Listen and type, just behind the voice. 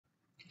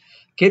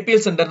KPL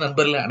Center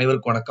நண்பர்களே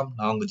அனைவருக்கும் வணக்கம்.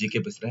 நான் உங்க GK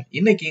பேசுறேன்.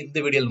 இன்னைக்கு இந்த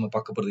வீடியோல நம்ம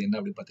பார்க்க போறது என்ன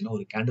அப்படின்னு பார்த்தீங்கன்னா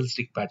ஒரு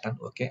கேண்டில்ஸ்டிக் பேட்டர்ன்.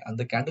 ஓகே,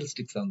 அந்த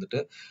கேண்டில்ஸ்டிக்ஸ்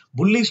வந்துட்டு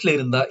புல்லிஷ்ல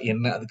இருந்தா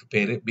என்ன அதுக்கு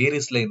பேரு,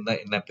 பேரிஷ்ல இருந்தா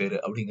என்ன பேரு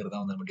அப்படிங்கறத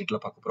வந்து நம்ம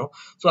டீடைலா பார்க்க போறோம்.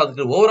 சோ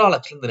அதுக்கு ஓவரால்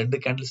ஆக்சுவலி இந்த ரெண்டு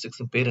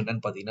கேண்டில்ஸ்டிக்ஸ் பேர்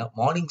என்னன்னு பார்த்தீங்கன்னா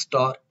மார்னிங்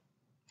ஸ்டார்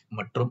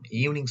மற்றும்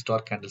evening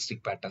star candlestick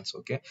patterns.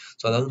 Okay,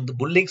 so அதாவது இந்த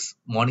புல்லிஷ்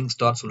மார்னிங்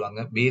ஸ்டார்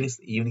சொல்லுவாங்க, பேரிஷ்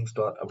ஈவினிங்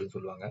ஸ்டார் அப்படின்னு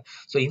சொல்லுவாங்க.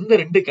 சோ இந்த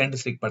ரெண்டு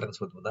கேண்டில்ஸ்டிக் பேட்டர்ன்ஸ்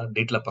வந்து தான்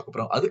டீடைலா பார்க்க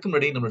போறோம். அதுக்கு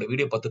முன்னாடி நம்மளோட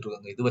வீடியோ பார்த்துட்டு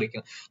இருக்காங்க இது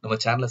வரைக்கும் நம்ம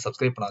சேனலை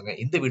சப்ஸ்கிரைப் பண்ணாங்க,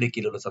 இந்த வீடியோ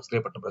கீழே உள்ள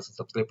சப்ஸ்கிரைப் பட்டன் பிரஸ்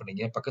சப்ஸ்கிரைப்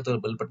பண்ணீங்க,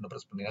 பக்கத்துல பெல் பட்டன்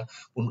பிரஸ் பண்ணீங்க,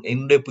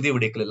 என்னுடைய புதிய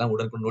வீடியோக்கள் எல்லாம்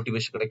உடனுக்குடன்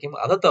நோட்டிபிகேஷன் கிடைக்கும்.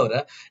 அதை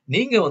தவிர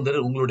நீங்க வந்து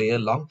உங்களுடைய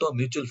long term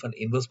mutual fund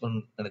invest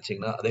பண்ண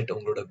நினைச்சீங்கன்னா அதே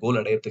உங்களோட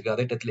கோல் அடையறதுக்கு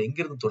அதே இடத்துல எங்க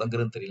இருந்து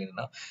தொடங்குறதுன்னு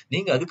தெரியலன்னா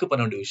நீங்க அதுக்கு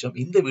பண்ண வேண்டிய விஷயம்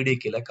இந்த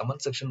வீடியோ கீழே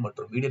கமெண்ட் செக்ஷன்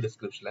மற்றும் வீடியோ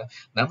டிஸ்கிரிப்ஷன்ல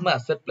நம்ம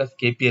asset plus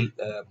KPL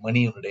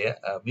மணியுடைய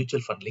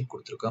mutual fund link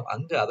கொடுத்திருக்கோம்.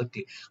 அங்க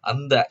அதுக்கு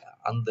அந்த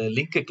அந்த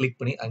லிங்கை கிளிக்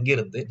பண்ணி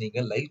அங்கிருந்து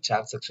நீங்க லைவ்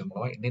சாட் செக்ஷன்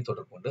மூலமா என்னை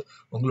தொடர்பு கொண்டு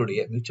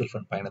உங்களுடைய மியூச்சுவல்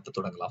ஃபண்ட் பயணத்தை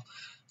தொடங்கலாம்.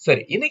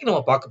 சரி, இன்னைக்கு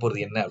நம்ம பார்க்க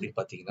போறது என்ன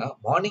அப்படின்னு பாத்தீங்கன்னா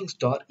மார்னிங்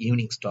ஸ்டார்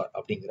ஈவினிங் ஸ்டார்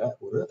அப்படிங்கிற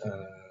ஒரு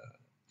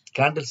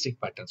கேண்டில்ஸ்டிக்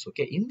பேட்டர்ன்ஸ்.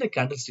 ஓகே, இந்த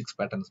கேண்டில்ஸ்டிக்ஸ்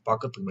பேட்டர்ன்ஸ்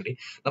பார்க்கறதுக்கு முன்னாடி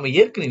நம்ம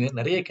ஏற்கனவே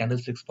நிறைய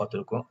கேண்டில்ஸ்டிக்ஸ்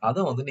பார்த்துருக்கோம்.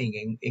 அதை வந்து நீங்க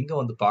எங்க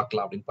வந்து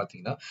பார்க்கலாம் அப்படின்னு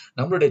பாத்தீங்கன்னா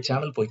நம்மளுடைய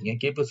சேனல் போய்க்கிங்க,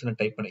 KPL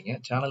டைப் பண்ணீங்க,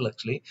 சேனல்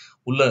ஆக்சுவலி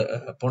உள்ள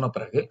போன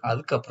பிறகு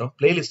அதுக்கப்புறம்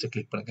பிளேலிஸ்ட்டை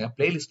கிளிக் பண்ணுங்க.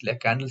 பிளேலிஸ்ட்ல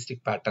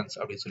கேண்டில்ஸ்டிக் பேட்டர்ன்ஸ்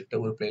அப்படின்னு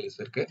சொல்லிட்டு ஒரு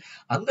பிளேலிஸ்ட் இருக்கு.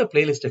 அந்த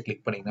பிளேலிஸ்ட்டை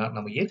கிளிக் பண்ணீங்கன்னா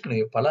நம்ம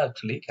ஏற்கனவே பல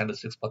ஆக்சுவலி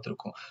கேண்டில்ஸ்டிக்ஸ்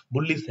பார்த்துருக்கோம்.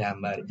 Bullish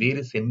hammer,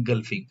 bearish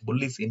engulfing,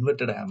 bullish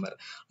inverted hammer,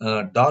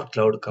 dark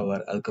cloud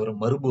cover,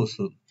 அதுக்கப்புறம்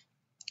மறுபோசு,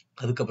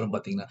 அதுக்கப்புறம்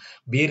பாத்தீங்கன்னா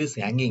Paris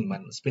hanging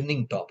man,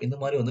 spinning top, இந்த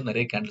மாதிரி வந்து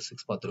நிறைய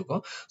கேண்டில்ஸ்டிக்ஸ்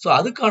பார்த்திருக்கோம். சோ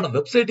அதுக்கான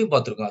வெப்சைட்டையும்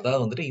பார்த்திருக்கோம்.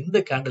 அதாவது வந்துட்டு இந்த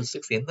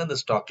கேண்டில்ஸ்டிக்ஸ் எந்தெந்த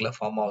ஸ்டாக்ல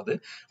ஃபார்ம் ஆகுது,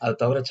 அது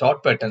தவிர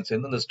சார்ட் பேட்டர்ன்ஸ்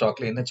எந்தெந்த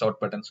ஸ்டாக்ல என்ன சார்ட்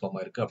பேட்டர்ன்ஸ் ஃபார்ம்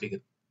ஆயிருக்கு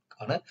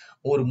அப்படிங்கிறதுக்கான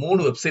ஒரு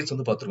 3 வெப்சைட்ஸ்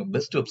வந்து பார்த்திருக்கோம்.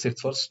 Best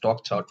websites for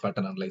stock chart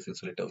pattern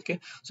analysis சொல்லிட்டு. ஓகே,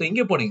 சோ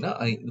இங்க போனீங்கன்னா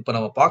இப்ப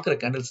நம்ம பாக்குற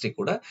கேண்டில்ஸ்டிக்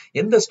கூட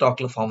எந்த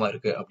ஸ்டாக்ல ஃபார்ம்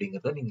ஆயிருக்கு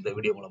அப்படிங்கறத நீங்க இந்த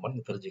வீடியோ மூலமா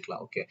நீங்க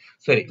தெரிஞ்சுக்கலாம். ஓகே,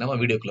 சரி நம்ம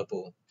வீடியோக்குள்ள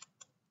போவோம்.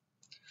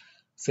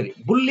 சரி,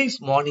 bullish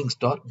morning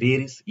star,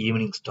 bearish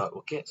evening star.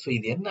 Okay, so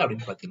இது என்ன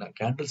அப்படின்னு பாத்தீங்கன்னா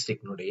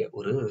கேண்டில்ஸ்டிக்னுடைய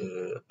ஒரு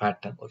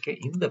பேட்டர்ன். ஓகே,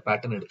 இந்த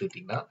பேட்டர்ன்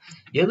எடுத்துக்கிட்டீங்கன்னா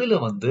எதுல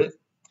வந்து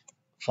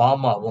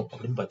ஃபார்ம் ஆகும்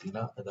அப்படின்னு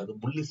பாத்தீங்கன்னா அதாவது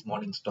புல்லிஷ்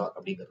மார்னிங் ஸ்டார்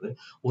அப்படிங்கிறது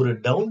ஒரு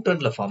டவுன்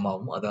ட்ரெண்ட்ல ஃபார்ம்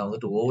ஆகும்.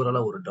 அதாவது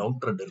ஓவராலா ஒரு டவுன்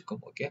ட்ரெண்ட் இருக்கும்.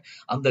 ஓகே,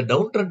 அந்த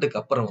டவுன் ட்ரெண்டுக்கு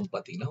அப்புறம் வந்து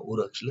பாத்தீங்கன்னா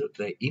ஒரு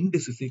ஆக்சுவலி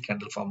இன்டிசிசிவ்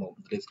கேண்டில் ஃபார்ம் ஆகும்.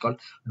 இட் இஸ்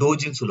கால்ட்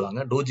டோஜின்னு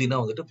சொல்லுவாங்க. டோஜினா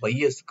வந்துட்டு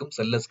பையர்ஸ்க்கும்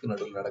செல்லர்ஸ்க்கும்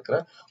நடுவில் நடக்கிற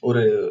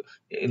ஒரு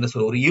என்ன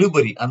சொல்ற ஒரு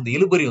இழுபறி. அந்த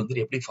இழுபறி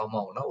வந்துட்டு எப்படி ஃபார்ம்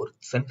ஆகும்னா ஒரு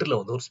சென்டர்ல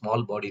வந்து ஒரு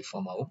ஸ்மால் பாடி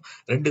ஃபார்ம் ஆகும்,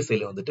 ரெண்டு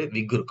சைடுல வந்துட்டு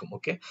விக் இருக்கும்.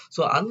 ஓகே,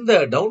 சோ அந்த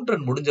டவுன்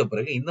ட்ரெண்ட் முடிஞ்ச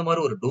பிறகு இந்த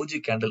மாதிரி ஒரு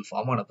டோஜி கேண்டில்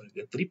ஃபார்ம் ஆன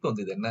பிறகு திருப்பி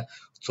வந்து இது என்ன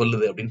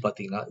சொல்லுது அப்படின்னு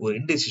பாத்தீங்கன்னா ஒரு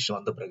இன்டிசிஷன்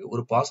வந்த பிறகு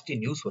ஒரு பாசிட்டிவ்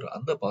நியூஸ் வரும்.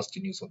 அந்த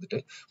பாசிட்டிவ் நியூஸ் வந்துட்டு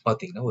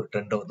பாத்தீங்கன்னா ஒரு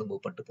ட்ரெண்டை வந்து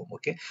மூவ் பண்ணிட்டு போகும்.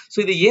 ஓகே, சோ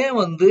இது ஏன்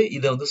வந்து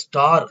இதை வந்து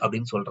ஸ்டார்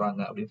அப்படின்னு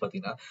சொல்றாங்க அப்படின்னு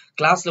பாத்தீங்கன்னா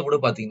கிளாஸ்ல கூட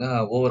பாத்தீங்கன்னா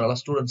ஓவராலா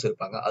ஸ்டூடெண்ட்ஸ்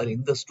இருப்பாங்க. அதுல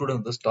இந்த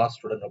ஸ்டூடெண்ட் வந்து ஸ்டார்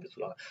ஸ்டூடெண்ட் அப்படின்னு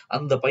சொல்லுவாங்க.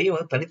 அந்த பையன்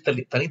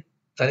வந்து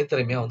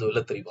தனித்திறமையா வந்து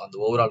வெளில தெரியும் அந்த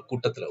ஓவரால்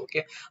கூட்டத்துல. ஓகே,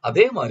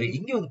 அதே மாதிரி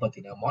இங்க வந்து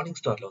பாத்தீங்கன்னா மார்னிங்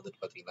ஸ்டார்ல வந்துட்டு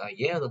பாத்தீங்கன்னா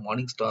ஏன் அது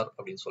மார்னிங் ஸ்டார்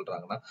அப்படின்னு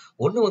சொல்றாங்கன்னா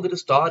ஒண்ணு வந்துட்டு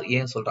ஸ்டார்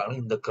ஏன் சொல்றாங்கன்னா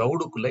இந்த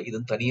கிரௌடுக்குள்ள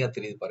இது தனியா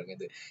தெரியுது பாருங்க,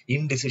 இது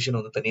இன்டிசிஷன்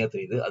வந்து தனியா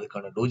தெரியுது,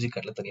 அதுக்கான டோஜி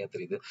கேண்டில் தனியா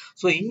தெரியுது.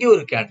 சோ இங்க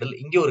ஒரு கேண்டில்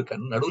இங்க ஒரு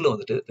கேண்டில் நடுவுல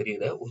வந்துட்டு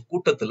தெரியுது, ஒரு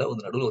கூட்டத்துல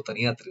வந்து நடுவுல ஒரு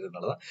தனியா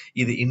தெரியுறதுனாலதான்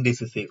இது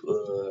இன்டிசிசிவ்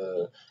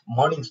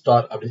மார்னிங்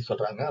ஸ்டார் அப்படின்னு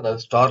சொல்றாங்க,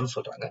 அதாவது ஸ்டார்னு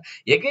சொல்றாங்க.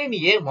 எகைன்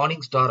ஏன்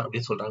மார்னிங் ஸ்டார்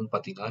அப்படின்னு சொல்றாங்கன்னு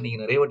பாத்தீங்கன்னா நீங்க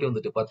நிறைய வாட்டி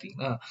வந்துட்டு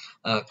பாத்தீங்கன்னா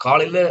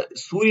காலையில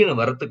சூரியன்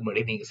வரதுக்கு முன்னாடி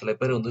நீங்க சில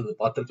பேர் வந்து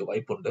பார்த்திருக்க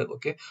வாய்ப்பு உண்டு.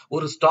 ஓகே,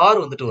 ஒரு ஸ்டார்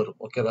வந்துட்டு வரும்.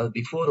 ஓகே, அதாவது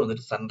பிஃபோர்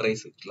வந்துட்டு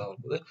சன்ரைஸ்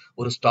வரும்போது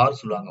ஒரு ஸ்டார்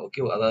சொல்லுவாங்க.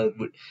 ஓகே,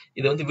 அதாவது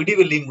இதை வந்து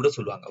விடிவெள்ளின்னு கூட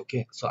சொல்லுவாங்க. ஓகே,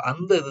 சோ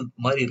அந்த இது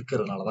மாதிரி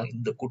இருக்கிறதுனாலதான்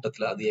இந்த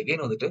கூட்டத்துல அது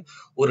எகைன் வந்துட்டு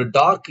ஒரு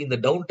டார்க், இந்த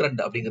டவுன்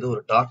ட்ரெண்ட் அப்படிங்கிறது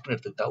ஒரு டார்க்னு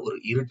எடுத்துக்கிட்டா ஒரு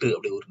இருட்டு,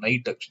 அப்படி ஒரு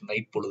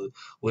நைட் பொழுது,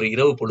 ஒரு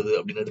இரவு பொழுது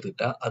அப்படின்னு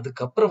எடுத்துக்கிட்டா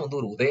அதுக்கப்புறம் வந்து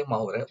ஒரு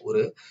உதயமாகிற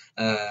ஒரு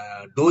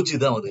டோஜி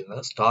தான்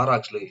வந்து ஸ்டார்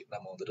ஆக்சுவலி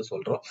நம்ம வந்துட்டு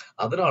சொல்றோம்.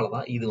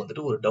 அதனாலதான் இது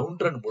வந்துட்டு ஒரு டவுன்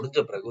ட்ரெண்ட்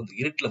முடிஞ்ச பிறகு வந்து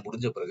இருட்டுல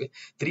முடிஞ்ச பிறகு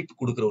திருப்பி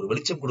கொடுக்குற ஒரு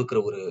வெளிச்சம் கொடுக்குற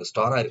ஒரு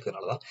ஸ்டாரா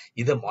இருக்கிறதுனாலதான்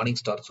இதை மார்னிங்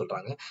ஸ்டார்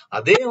சொல்றாங்க.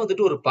 அதே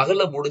வந்துட்டு ஒரு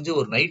பகல்ல முடிஞ்சு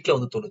ஒரு நைட்ல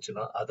வந்து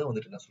தோணுச்சுன்னா அதை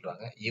வந்துட்டு என்ன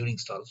சொல்றாங்க ஈவினிங்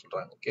ஸ்டார்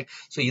சொல்றாங்க. ஓகே,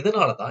 சோ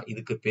இதனாலதான்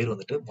இதுக்கு பேர்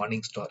வந்துட்டு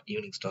மார்னிங் ஸ்டார்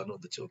ஈவினிங் ஸ்டார்னு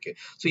வந்துச்சு. ஓகே,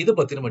 சோ இதை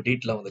பத்தி நம்ம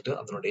டீட்டெயிலா வந்துட்டு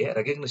அதனுடைய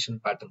ரெகக்னிஷன்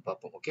பேட்டர்ன்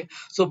பார்ப்போம். Okay,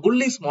 so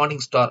bullish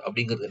morning star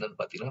அப்படிங்கிறது என்னன்னு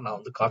பாத்தீங்கன்னா நான்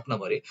வந்து காட்டின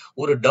மாதிரி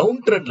ஒரு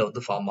டவுன் ட்ரெண்ட்ல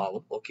வந்து ஃபார்ம்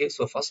ஆகும். ஓகே,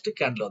 சோ ஃபர்ஸ்ட்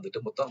கேண்டில்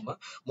வந்துட்டு மொத்தம்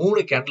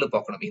 3 கேண்டில்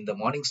பார்க்கணும். இந்த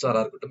மார்னிங்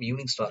ஸ்டாரா இருக்கட்டும்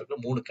ஈவினிங் ஸ்டாரா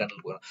இருக்கட்டும் 3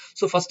 கேண்டில் பார்க்கணும்.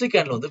 சோ ஃபர்ஸ்ட்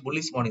கேண்டில் வந்து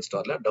புல்லிஷ் மார்னிங்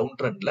ஸ்டார்ல டவுன்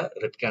ட்ரெண்ட்ல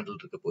ரெட் கேண்டில்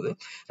இருக்க போது.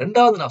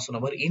 ரெண்டாவது நான் சொன்ன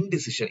மாதிரி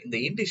இன்டிசிஷன். இந்த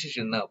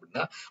இன்டிசிஷன் என்ன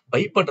அப்படின்னா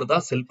பை பண்றதா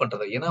செல்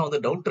பண்றதா. ஏன்னா வந்து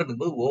டவுன் ட்ரெண்ட்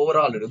போது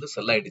ஓவரால் வந்து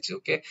செல் ஆயிடுச்சு.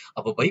 ஓகே,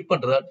 அப்ப பை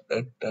பண்றதா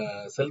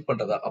செல்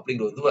பண்றதா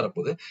அப்படிங்கிற இது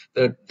வரப்போது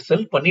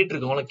செல் பண்ணிட்டு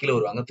இருக்கவங்க கீழே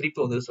வருவாங்க,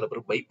 திருப்பி வந்து சில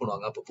பேர் பை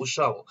பண்ணுவாங்க. அப்ப புஷ்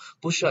ஆகும்,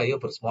 புஷ் ஆகி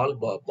அப்புறம் ஸ்மால்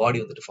பாடி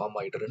வந்துட்டு ஃபார்ம்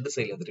ஆகிட்டு ரெண்டு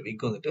சைட்ல வந்துட்டு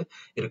விக் வந்துட்டு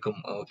இருக்கும்.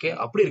 ஓகே,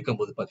 அப்படி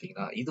இருக்கும்போது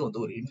பாத்தீங்கன்னா இது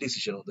வந்து ஒரு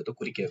இன்டிசிஷன் வந்துட்டு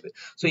குறிக்கிறது.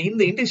 சோ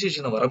இந்த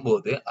இன்டிசிஷன்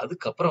வரும்போது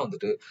அதுக்கப்புறம்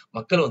வந்துட்டு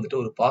மக்கள் வந்துட்டு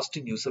ஒரு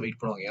பாசிட்டிவ் நியூஸை வெயிட்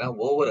பண்ணுவாங்க. ஏன்னா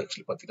ஓவர்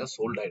ஆக்சுவலி பாத்தீங்கன்னா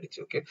சோல்ட்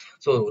ஆயிடுச்சு. ஓகே,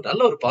 சோ ஒரு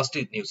நல்ல ஒரு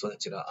பாசிட்டிவ் நியூஸ்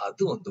வந்துச்சுன்னா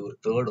அது வந்து ஒரு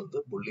தேர்ட் வந்து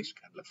புல்லிஷ்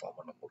கேண்டில் ஃபார்ம்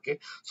பண்ணும். ஓகே,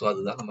 ஸோ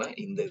அதுதான் நம்ம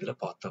இந்த இதுல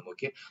பார்த்தோம்.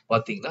 ஓகே,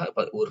 பாத்தீங்கன்னா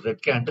ஒரு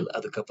ரெட் கேண்டில்,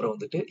 அதுக்கப்புறம்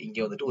வந்துட்டு இங்க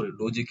வந்துட்டு ஒரு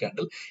டோஜி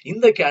கேண்டில்.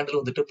 இந்த கேண்டில்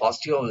வந்துட்டு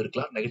பாசிட்டிவாவும்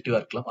இருக்கலாம், நெகட்டிவா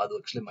இருக்கலாம், அது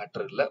ஆக்சுவலி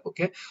மேட்டர் இல்ல.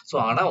 ஓகே, ஸோ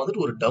ஆனா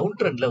வந்துட்டு ஒரு டவுன்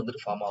ட்ரெண்ட்ல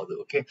வந்துட்டு ஃபார்ம் ஆகுது.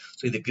 ஓகே,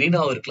 ஸோ இது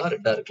கிரீனாவும் இருக்கலாம்,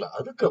 ரெட்டா இருக்கலாம்.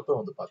 அதுக்கப்புறம்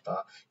வந்து பார்த்தா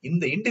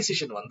இந்த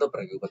இன்டிசிஷன் வந்த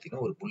பிறகு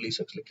பாத்தீங்கன்னா ஒரு புல்லிஷ்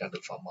ஆக்சுவலி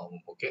கேண்டில் ஃபார்ம்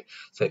ஆகும். ஓகே,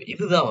 சரி,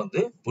 இதுதான் வந்து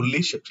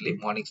புல்லிஷ் ஆக்சுவலி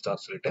மார்னிங்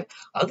ஸ்டார் சொல்லிட்டு.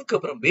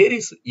 அதுக்கப்புறம்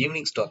வேரிஸ்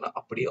ஈவினிங் ஸ்டார்னா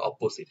அப்படியே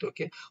ஆப்போசிட்.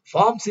 ஓகே,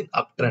 ஃபார்ம்ஸ் இன்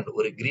அப் ட்ரெண்ட்.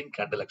 ஒரு கிரீன்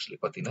கேண்டில் ஆக்சுவலி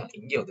பாத்தீங்கன்னா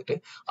இங்க வந்துட்டு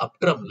அப்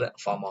ட்ரெண்ட்ல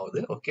ஃபார்ம்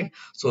ஆகுது. ஓகே,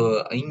 சோ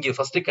இங்க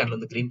ஃபர்ஸ்ட் கேண்டில்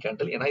வந்து கிரீன்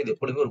கேண்டில், ஏன்னா இது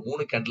எப்பொழுதுமே ஒரு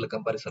 3 கேண்டில்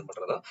கம்பேரிசன்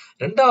பண்றதா.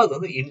 ரெண்டாவது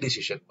வந்து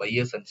இன்டிசிஷன்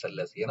பையர்ஸ் அண்ட்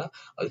செல்லர்ஸ், ஏன்னா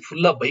அது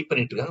ஃபுல்லா பை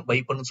பண்ணிட்டு இருக்காங்க, பை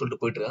பண்ணு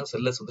சொல்லிட்டு போயிட்டு இருக்காங்க.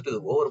 செல்லர்ஸ் வந்துட்டு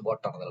இது ஓவர்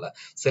பாட் ஆனதால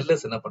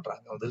செல்லர்ஸ் என்ன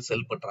பண்றாங்க வந்து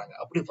செல் பண்றாங்க.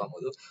 அப்படி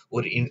பார்க்கும்போது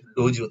ஒரு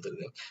டோஜி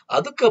வந்துருது.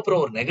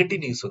 அதுக்கப்புறம் ஒரு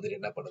நெகட்டிவ் நியூஸ் வந்து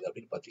என்ன பண்ணுது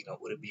அப்படின்னு பாத்தீங்கன்னா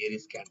ஒரு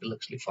பியரிஸ் கேண்டில்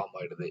ஆக்சுவலி ஃபார்ம்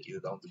ஆயிடுது.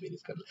 இதுதான் வந்து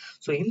பியரிஸ் கேண்டில்.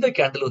 சோ இந்த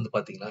கேண்டில் வந்து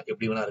பாத்தீங்கன்னா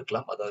எப்படி வேணா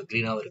இருக்கலாம், அதாவது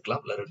கிரீனாவும்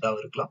இருக்கலாம், இல்ல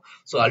ரெட்டாவும் இருக்கலாம்.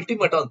 சோ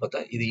அல்டிமேட்டா வந்து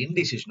பார்த்தா இது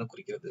இன்டிசிஷனை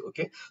குறிக்கிறது.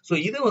 ஓகே, சோ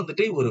இது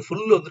வந்துட்டு ஒரு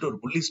ஃபுல் வந்துட்டு ஒரு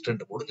புல்லிஷ்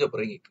ட்ரெண்ட் முடிஞ்ச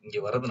பிறகு இங்க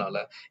வரதுனால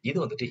இது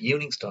வந்துட்டு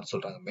ஈவினிங் ஸ்டார்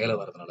சொல்றாங்க மேல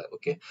வரதுனால.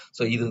 ஓகே,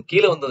 சோ இது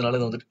கீழே வந்ததுனால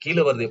இது வந்துட்டு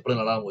கீழே வருது எப்பொழுது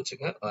நல்லா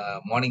வச்சுங்க,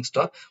 மார்னிங்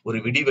ஸ்டார் ஒரு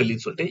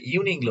விடிவெள்ளின்னு சொல்லிட்டு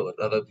ஈவினிங்ல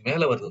வருது, அதாவது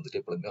மேல வருது வந்துட்டு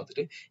எப்பொழுதுமே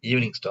வந்துட்டு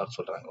ஈவினிங் ஸ்டார்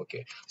சொல்றாங்க. ஓகே,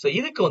 சோ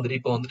இதுக்கு வந்துட்டு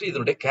இப்போ வந்துட்டு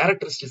இதனுடைய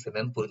கேரக்டரிஸ்டிக்ஸ்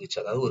என்னன்னு புரிஞ்சிச்சு.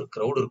 அதாவது ஒரு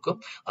கிரௌட் இருக்கும்,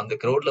 அந்த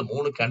கிரௌட்ல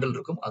 3 கேண்டில்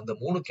இருக்கும், அந்த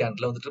 3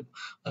 கேண்டில் வந்துட்டு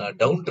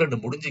டவுன் ட்ரெண்ட்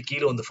முடிஞ்சு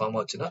கீழே வந்து ஃபார்ம்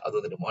ஆச்சுன்னா அது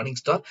வந்துட்டு மார்னிங்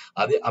ஸ்டார்,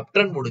 அதே அப்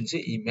ட்ரெண்ட் முடிஞ்சு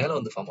மேல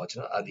வந்து ஃபார்ம்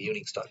ஆச்சுன்னா அது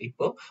ஈவினிங் ஸ்டார்.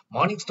 இப்போ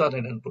மார்னிங் ஸ்டார்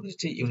என்னன்னு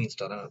புரிஞ்சிச்சு, ஈவினிங்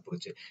ஸ்டார் என்னன்னு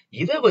புரிஞ்சு.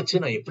 இதை வச்சு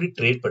நான் எப்படி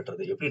ட்ரேட்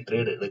பண்றது, எப்படி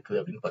ட்ரேட் எடுக்குது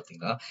அப்படின்னு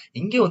பாத்தீங்கன்னா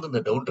இங்க வந்து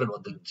இந்த டவுன் ட்ரெண்ட்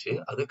வந்துருச்சு,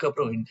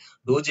 அதுக்கப்புறம்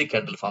டோஜி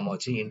கேண்டில் ஃபார்ம்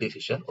ஆச்சு,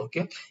 இன்டிசிஷன்.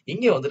 ஓகே,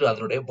 இங்க வந்துட்டு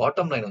அதனுடைய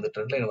பாட்டம் லைன் வந்து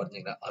ட்ரெண்ட் லைன்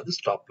வரைஞ்சீங்கன்னா அது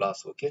ஸ்டாப்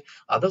லாஸ். ஓகே,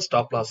 அதை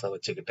ஸ்டாப் லாஸா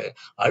வச்சுக்கிட்டு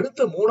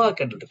அடுத்த 3வது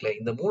கேண்டில் இருக்குல்ல,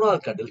 இந்த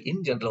 3வது கேண்டில்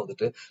இன் ஜெனரல்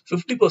வந்துட்டு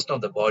 50%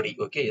 ஆஃப் த பாடி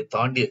ஓகே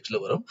தாண்டி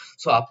ஆக்சுவலி வரும்.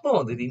 சோ அப்போ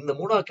வந்து இந்த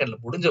 3வது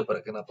கேண்டில் முடிஞ்ச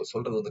பிறகு நான் இப்ப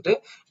சொல்றது வந்துட்டு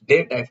டே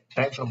டைம்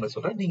ஃப்ரேம்ல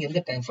சொல்றேன், நீங்க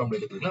எந்த டைம் ஃப்ரேம்ல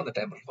எடுக்கிறீங்களோ அந்த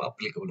டைம் ஃப்ரேம்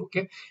அப்ளிகபிள்.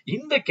 ஓகே,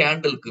 இந்த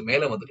கேண்டிலுக்கு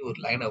மேல வந்துட்டு ஒரு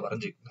லைனை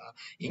வரைஞ்சிங்கன்னா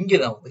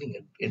இங்கதான் வந்து நீங்க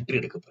என்ட்ரி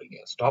எடுக்க போறீங்க.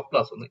 ஸ்டாப்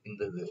லாஸ் வந்து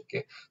இந்த இது.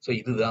 ஓகே, சோ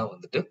இதுதான்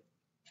வந்துட்டு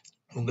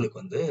உங்களுக்கு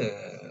வந்து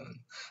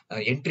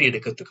என்ட்ரி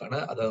எடுக்கிறதுக்கான,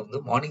 அதாவது வந்து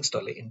மார்னிங்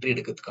ஸ்டார்ல என்ட்ரி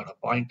எடுக்கிறதுக்கான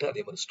பாயிண்ட்.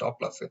 அதே மாதிரி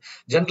ஸ்டாப் லாஸ்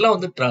ஜென்ரலா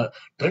வந்து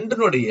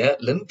ட்ரெண்டினுடைய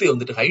லென்த்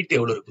வந்துட்டு ஹைட்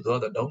எவ்வளவு இருக்குதோ,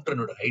 அந்த டவுன்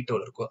ட்ரெண்டோட ஹைட்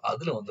எவ்வளவு இருக்கோ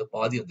அதுல வந்து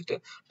பாதி வந்துட்டு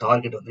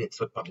டார்கெட் வந்து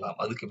எக்ஸ்பெக்ட் பண்ணலாம்.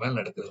 அதுக்கு மேல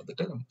நடக்கிறது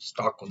வந்துட்டு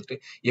ஸ்டாக் வந்துட்டு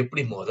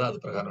எப்படி மோதோ அது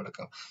பிரகாரம்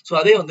நடக்கும். சோ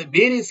அதே வந்து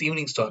வேரியஸ்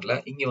ஈவினிங் ஸ்டார்ல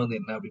இங்க வந்து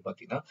என்ன அப்படி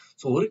பாத்தீங்கன்னா,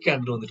 சோ ஒரு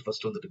கேண்டில் வந்துட்டு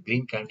ஃபர்ஸ்ட் வந்துட்டு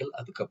கிரீன் கேண்டில்,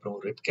 அதுக்கப்புறம்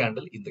ரெட்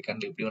கேண்டில். இந்த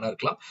கேண்டில் எப்படி வேணா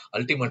இருக்கலாம்,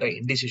 அல்டிமேட்டா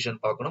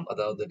இன்டிசிஷன் பார்க்கணும்,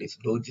 அதாவது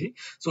டோஜி.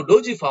 சோ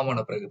டோஜி ஃபார்ம்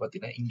ஆன பிறகு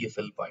பாத்தீங்கன்னா இங்க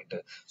செல் பாயிண்ட்.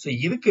 சோ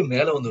இதுக்கு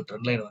மேல வந்து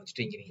ட்ரெண்ட் லைன்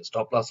வச்சுட்டு இங்க நீங்க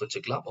ஸ்டாப் லாஸ்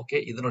வச்சுக்கலாம். ஓகே,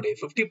 இதனுடைய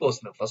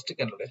 50% ஃபர்ஸ்ட்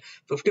கேண்டிலோட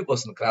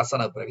 50% கிராஸ்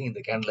ஆன பிறகு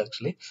இந்த கேண்டில்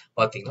ஆக்சுவலி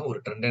பாத்தீங்கன்னா ஒரு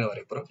ட்ரெண்ட் லைன்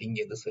வரைபடம், இங்க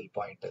இருந்து செல்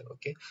பாயிண்ட்.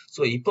 ஓகே,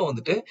 சோ இப்போ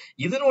வந்துட்டு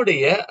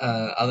இதனுடைய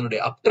அதனுடைய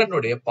அப்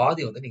ட்ரெண்டோடைய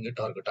பாதி வந்து நீங்க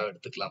டார்கெட்டா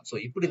எடுத்துக்கலாம். சோ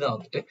இப்படிதான்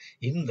வந்துட்டு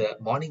இந்த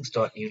மார்னிங்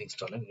ஸ்டார் ஈவினிங்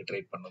ஸ்டார்ல நீங்க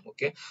ட்ரேட் பண்ணணும்.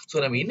 ஓகே, சோ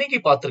நம்ம இன்னைக்கு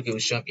பார்த்திருக்க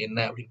விஷயம் என்ன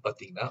அப்படின்னு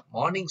பாத்தீங்கன்னா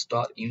மார்னிங்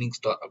ஸ்டார் ஈவினிங்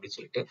ஸ்டார் அப்படின்னு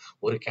சொல்லிட்டு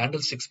ஒரு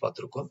கேண்டில் ஸ்டிக்ஸ்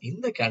பார்த்திருக்கோம்.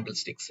 இந்த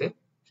கேண்டில்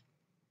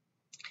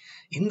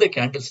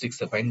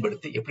ஸ்டிக்ஸை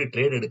பயன்படுத்தி எப்படி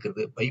ட்ரேட்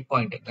எடுக்கிறது, பை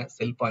பாயிண்ட் என்ன,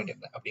 செல் பாயிண்ட்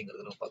என்ன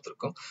அப்படிங்கறத நம்ம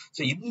பார்த்திருக்கோம்.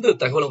 சோ இந்த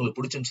தகவல் உங்களுக்கு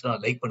பிடிச்சிருந்துச்சுன்னா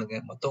லைக் பண்ணுங்க,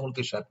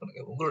 மத்தவங்களுக்கு ஷேர்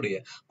பண்ணுங்க, உங்களுடைய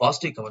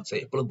பாசிட்டிவ் கமெண்ட்ஸை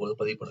எப்பொழுதும் போல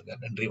பதிவு பண்ணுங்க.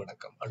 நன்றி,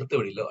 வணக்கம்.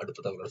 அடுத்த வீடியோல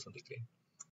அடுத்த தகவலோட சந்திக்கிறேன்.